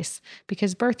vulnerable place?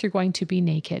 Because birth, you're going to be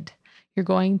naked. You're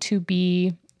going to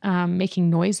be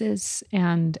making noises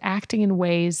and acting in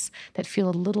ways that feel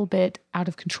a little bit out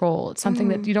of control. It's something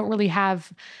that you don't really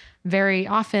have very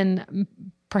often,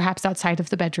 perhaps outside of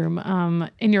the bedroom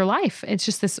in your life. It's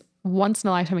just this once in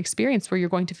a lifetime experience where you're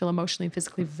going to feel emotionally and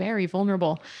physically very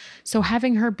vulnerable. So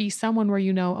having her be someone where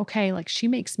okay, like she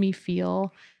makes me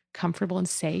feel comfortable and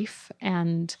safe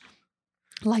and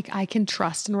like I can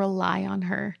trust and rely on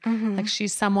her. Mm-hmm. Like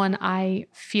she's someone I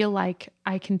feel like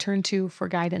I can turn to for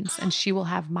guidance and she will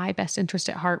have my best interest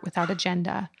at heart without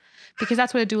agenda. Because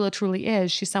that's what a doula truly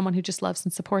is. She's someone who just loves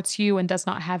and supports you and does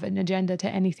not have an agenda to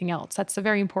anything else. That's a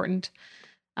very important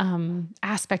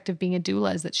aspect of being a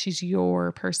doula, is that she's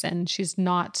your person. She's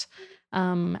not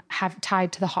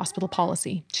tied to the hospital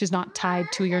policy. She's not tied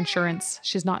to your insurance.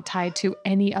 She's not tied to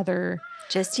any other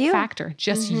factor.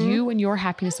 Just you and your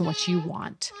happiness and what you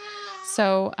want.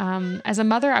 So as a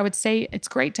mother, I would say it's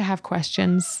great to have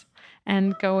questions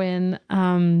and go in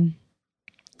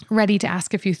ready to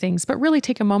ask a few things, but really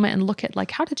take a moment and look at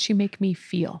like, how did she make me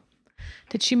feel?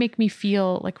 Did she make me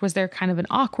feel like, was there kind of an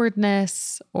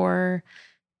awkwardness, or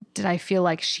did I feel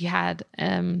like she had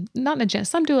not an agenda?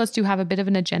 Some doulas do have a bit of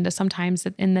an agenda sometimes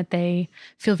in that they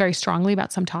feel very strongly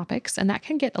about some topics, and that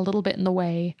can get a little bit in the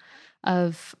way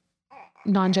of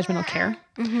non-judgmental care.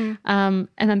 Mm-hmm.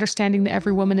 And understanding that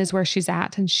every woman is where she's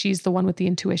at and she's the one with the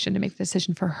intuition to make the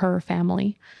decision for her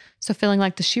family. So feeling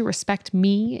like, does she respect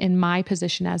me in my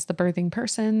position as the birthing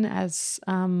person, as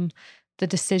the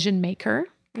decision maker?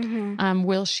 Mm-hmm.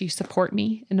 Will she support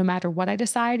me no matter what I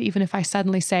decide? Even if I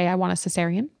suddenly say I want a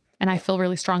cesarean and I feel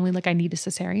really strongly like I need a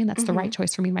cesarean, that's the right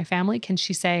choice for me and my family. Can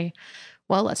she say,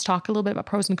 well, let's talk a little bit about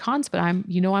pros and cons, but I'm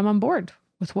on board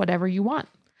with whatever you want.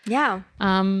 Yeah.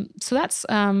 So that's,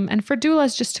 and for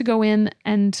doulas, just to go in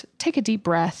and take a deep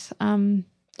breath.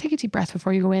 Take a deep breath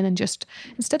before you go in and just,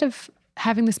 instead of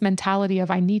having this mentality of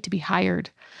I need to be hired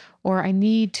or I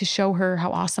need to show her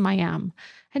how awesome I am,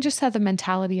 and just have the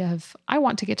mentality of, I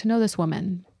want to get to know this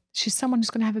woman. She's someone who's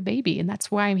going to have a baby, and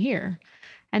that's why I'm here.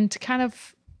 And to kind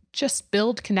of just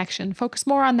build connection, focus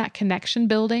more on that connection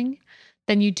building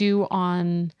than you do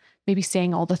on maybe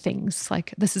saying all the things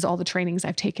like, this is all the trainings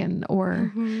I've taken,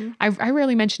 or I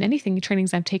rarely mention anything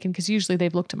trainings I've taken, because usually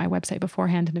they've looked at my website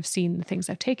beforehand and have seen the things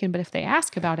I've taken. But if they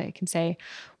ask about it, I can say,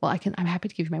 well, I'm happy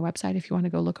to give you my website if you want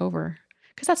to go look over.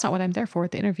 Because that's not what I'm there for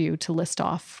at the interview, to list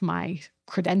off my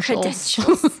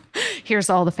credentials. Here's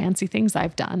all the fancy things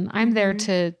I've done. I'm there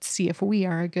to see if we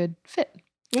are a good fit.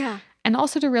 Yeah. And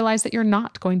also to realize that you're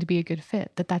not going to be a good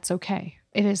fit, that's okay.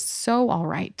 It is so all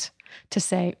right to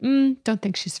say, don't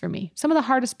think she's for me. Some of the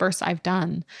hardest births I've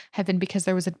done have been because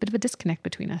there was a bit of a disconnect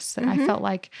between us. That I felt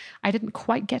like I didn't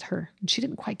quite get her and she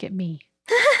didn't quite get me.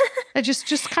 It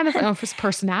just kind of, I don't know if it's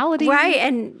personality. Right.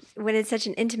 And when it's such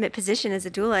an intimate position as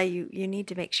a doula, you need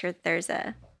to make sure that there's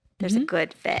a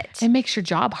good fit. It makes your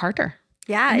job harder.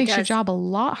 Yeah, it makes your job a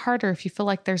lot harder if you feel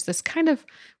like there's this kind of,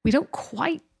 we don't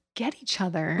quite get each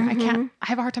other. I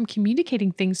have a hard time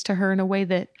communicating things to her in a way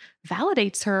that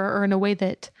validates her or in a way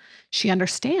that she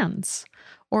understands.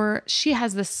 Or she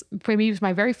has this, maybe it was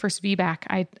my very first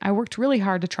VBAC. I worked really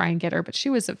hard to try and get her, but she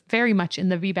was very much in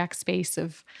the VBAC space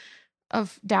of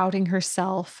doubting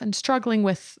herself and struggling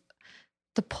with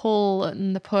the pull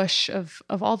and the push of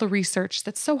all the research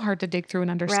that's so hard to dig through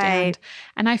and understand. Right.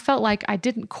 And I felt like I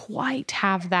didn't quite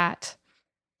have that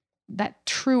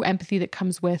true empathy that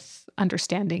comes with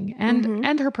understanding.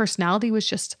 And her personality was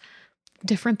just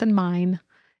different than mine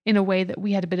in a way that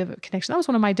we had a bit of a connection. That was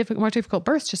one of my more difficult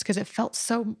births, just because it felt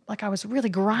so like I was really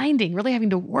grinding, really having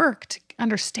to work to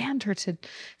understand her, to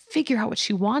figure out what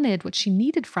she wanted, what she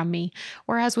needed from me.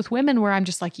 Whereas with women, where I'm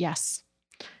just like, yes,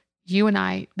 you and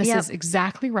I, this is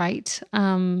exactly right.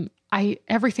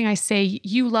 Everything I say,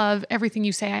 you love, everything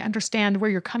you say, I understand where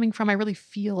you're coming from. I really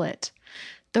feel it.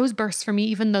 Those births for me,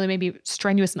 even though they may be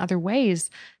strenuous in other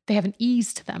ways, they have an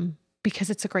ease to them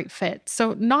because it's a great fit.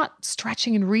 So not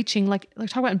stretching and reaching, like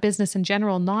talk about in business in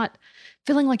general, not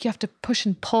feeling like you have to push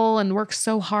and pull and work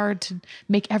so hard to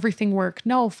make everything work.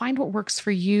 No, find what works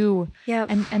for you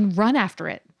and run after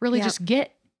it. Really just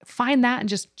find that and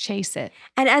just chase it.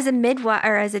 And as a midwife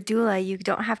or as a doula, you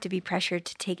don't have to be pressured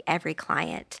to take every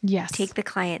client. Yes. Take the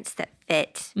clients that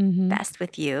fit best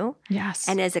with you. Yes.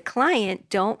 And as a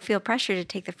client, don't feel pressure to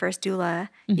take the first doula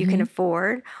you can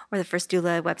afford or the first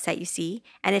doula website you see.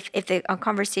 And if the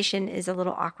conversation is a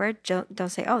little awkward,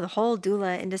 don't say, oh, the whole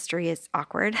doula industry is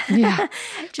awkward. Yeah.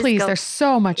 Please, there's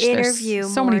so much, interview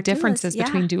there's so many differences doulas.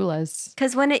 Between doulas.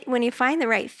 Because when you find the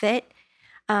right fit,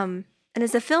 and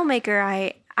as a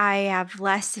filmmaker, I have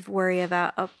less worry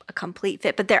about a complete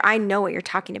fit, but I know what you're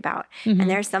talking about. And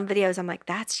there are some videos I'm like,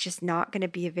 that's just not going to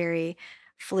be a very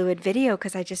fluid video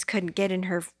because I just couldn't get in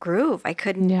her groove. I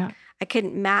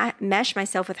couldn't mesh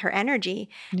myself with her energy.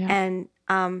 Yeah.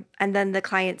 And then the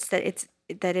clients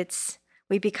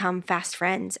we become fast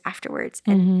friends afterwards.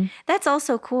 And that's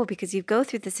also cool because you go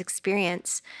through this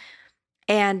experience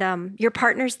and your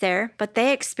partner's there, but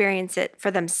they experience it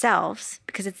for themselves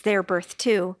because it's their birth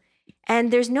too.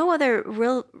 And there's no other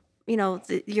real,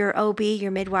 your OB,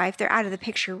 your midwife, they're out of the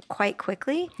picture quite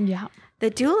quickly. Yeah.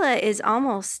 The doula is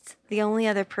almost the only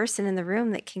other person in the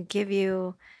room that can give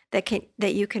you, that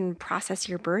you can process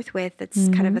your birth with. It's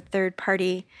kind of a third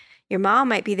party. Your mom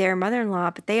might be their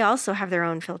mother-in-law, but they also have their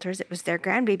own filters. It was their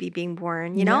grandbaby being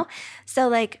born, you know?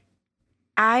 So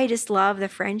I just love the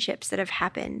friendships that have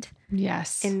happened.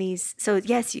 Yes. In these. So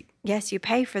yes, you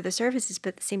pay for the services, but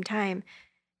at the same time,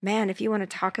 man, if you want to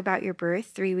talk about your birth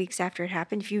 3 weeks after it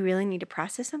happened, if you really need to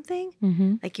process something,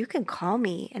 you can call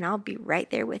me and I'll be right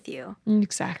there with you.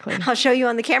 Exactly. I'll show you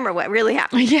on the camera what really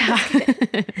happened. Yeah.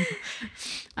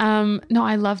 No,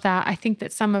 I love that. I think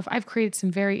that I've created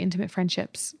some very intimate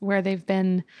friendships where they've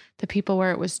been the people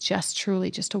where it was just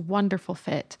truly just a wonderful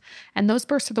fit. And those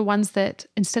births are the ones that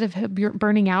instead of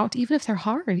burning out, even if they're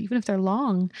hard, even if they're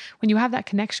long, when you have that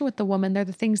connection with the woman, they're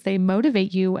the things they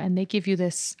motivate you and they give you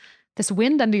this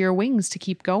wind under your wings to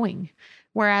keep going.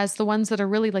 Whereas the ones that are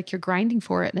really like you're grinding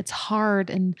for it and it's hard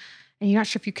and you're not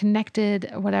sure if you connected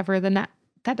or whatever, then that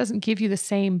doesn't give you the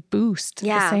same boost,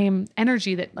 the same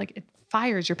energy that it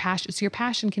fires your passion. So your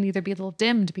passion can either be a little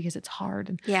dimmed because it's hard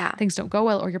and things don't go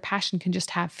well, or your passion can just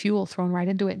have fuel thrown right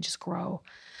into it and just grow.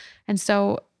 And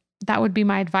so that would be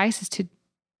my advice, is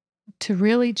to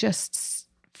really just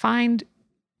find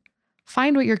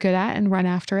what you're good at and run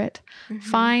after it.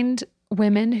 Find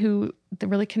women who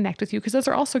really connect with you, because those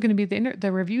are also going to be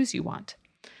the reviews you want.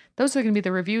 Those are going to be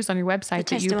the reviews on your website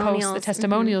that you post, the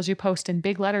testimonials you post in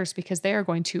big letters, because they are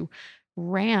going to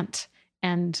rant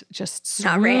and just swoon.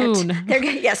 Not rant.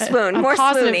 Swoon. More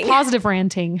swooning. Positive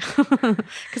ranting.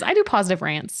 Because I do positive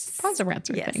rants. Positive rants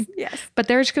are a thing. Yes. But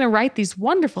they're just going to write these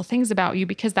wonderful things about you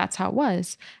because that's how it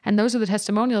was. And those are the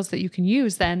testimonials that you can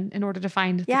use then in order to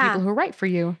find the people who write for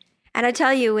you. And I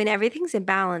tell you, when everything's in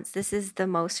balance, this is the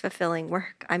most fulfilling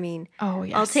work. I mean,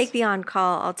 I'll take the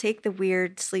on-call. I'll take the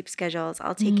weird sleep schedules.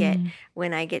 I'll take it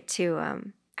when I get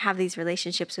to have these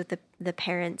relationships with the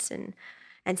parents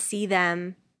and see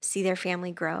them see their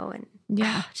family grow and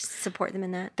just support them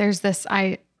in that. There's this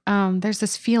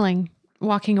feeling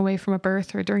walking away from a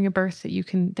birth or during a birth that you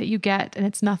get, and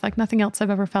it's like nothing else I've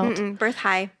ever felt. Birth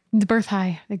high. The birth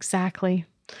high, exactly.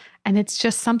 And it's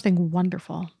just something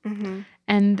wonderful. Mm-hmm.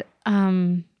 And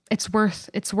it's worth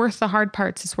the hard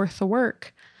parts. It's worth the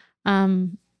work.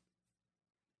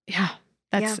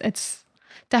 It's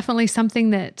definitely something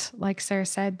that, like Sarah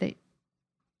said,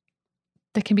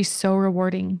 that can be so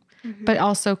rewarding, but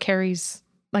also carries,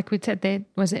 like we said,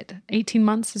 was it 18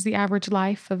 months is the average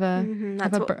life of a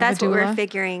That's what we're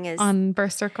figuring is on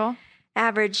Birth Circle.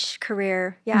 Average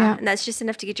career. Yeah. And that's just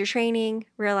enough to get your training,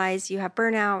 realize you have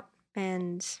burnout,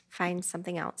 and find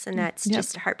something else. And that's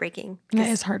just heartbreaking. That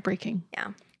is heartbreaking. Yeah.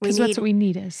 Because that's what we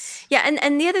need is. Yeah.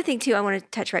 And the other thing too, I want to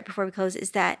touch right before we close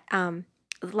is that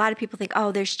a lot of people think,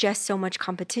 oh, there's just so much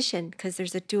competition because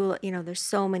there's a doula, there's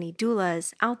so many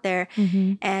doulas out there.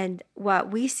 Mm-hmm. And what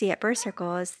we see at Birth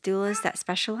Circle is doulas that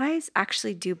specialize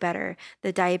actually do better.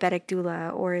 The diabetic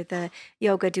doula or the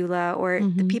yoga doula or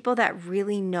the people that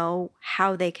really know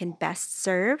how they can best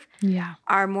serve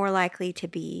are more likely to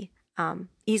be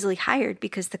easily hired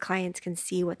because the clients can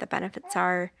see what the benefits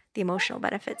are, the emotional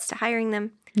benefits to hiring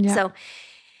them. Yeah. So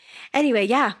anyway,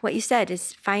 what you said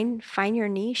is find your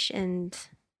niche and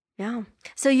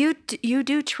So you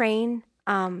do train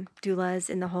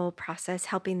doulas in the whole process,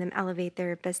 helping them elevate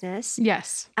their business.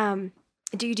 Yes. Do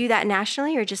you do that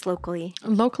nationally or just locally?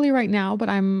 Locally right now, but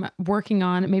I'm working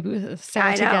on, maybe with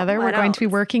Sarah together, we're going to be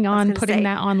working on putting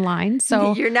that online.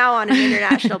 So you're now on an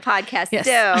international podcast. Yes.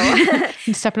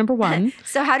 So step number 1.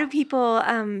 So how do people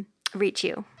reach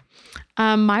you?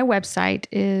 My website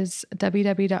is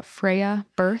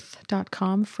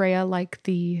www.freybirth.com. Freya, like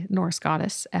the Norse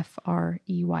goddess,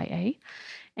 Freya.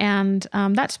 And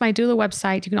that's my doula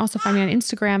website. You can also find me on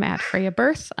Instagram at Freya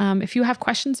Birth. If you have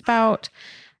questions about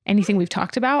anything we've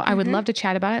talked about, I would love to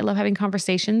chat about it. I love having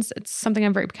conversations. It's something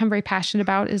I've become very passionate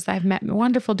about is that I've met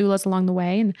wonderful doulas along the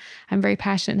way, and I'm very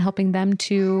passionate in helping them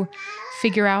to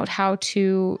figure out how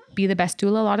to be the best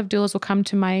doula. A lot of doulas will come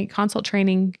to my consult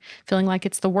training feeling like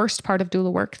it's the worst part of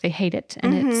doula work. They hate it,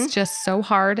 and it's just so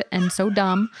hard and so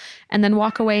dumb, and then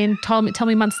walk away and tell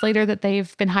me months later that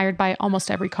they've been hired by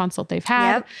almost every consult they've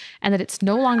had, and that it's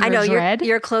no longer a dread.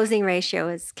 Your closing ratio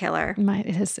is killer.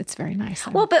 It is. It's very nice.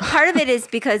 Well, but part of it is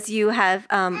because you have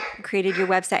created your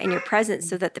website and your presence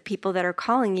so that the people that are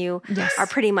calling you are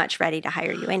pretty much ready to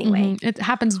hire you anyway. It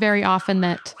happens very often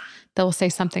that they'll say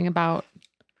something about,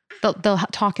 they'll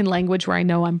talk in language where I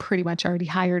know I'm pretty much already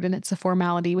hired and it's a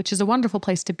formality, which is a wonderful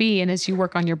place to be. And as you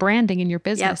work on your branding in your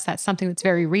business, that's something that's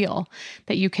very real,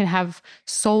 that you can have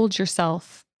sold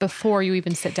yourself before you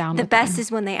even sit down. The best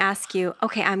is when they ask you,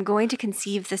 okay, I'm going to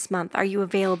conceive this month. Are you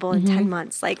available in 10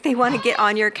 months? Like they want to get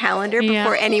on your calendar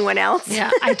before anyone else.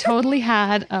 Yeah. I totally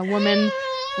had a woman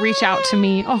reach out to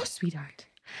me. Oh, sweetheart.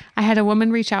 I had a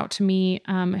woman reach out to me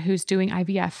who's doing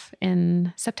IVF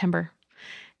in September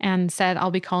and said,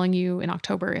 I'll be calling you in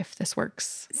October if this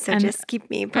works. So just keep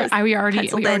me we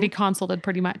already consulted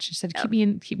pretty much. She said,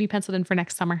 keep me penciled in for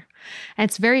next summer. And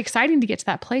it's very exciting to get to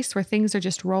that place where things are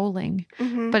just rolling.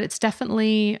 But it's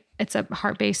a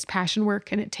heart-based passion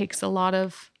work, and it takes a lot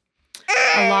of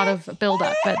build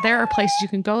up. But there are places you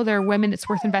can go. There are women. It's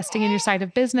worth investing in your side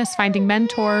of business, finding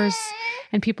mentors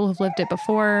and people who've lived it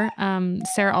before.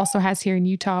 Sarah also has here in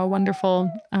Utah a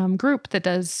wonderful group that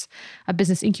does a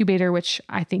business incubator, which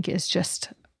I think is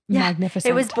just magnificent.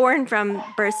 It was born from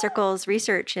Birth Circle's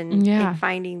research and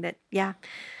finding that. Yeah.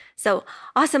 So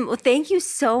awesome. Well, thank you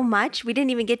so much. We didn't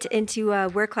even get into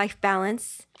work-life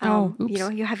balance.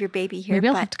 You have your baby here. Maybe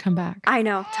I'll have to come back. I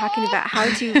know. Talking about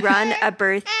how to run a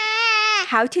birth,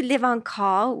 how to live on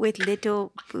call with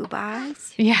little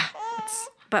boobas. Yeah.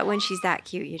 But when she's that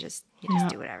cute, you just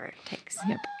do whatever it takes.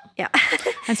 Yep. Yeah.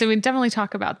 And so we definitely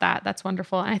talk about that. That's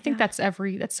wonderful. And I think that's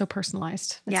so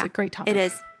personalized. That's a great topic. It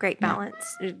is. Great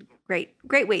balance.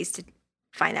 Great ways to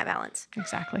find that balance.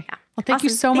 Exactly. Yeah. Well, thank you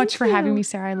so much for having me,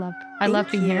 Sarah. I love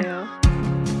being here.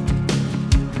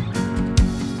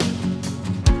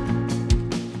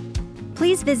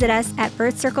 Please visit us at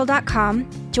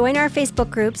birthcircle.com, join our Facebook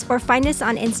groups, or find us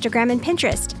on Instagram and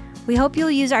Pinterest. We hope you'll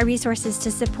use our resources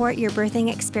to support your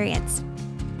birthing experience.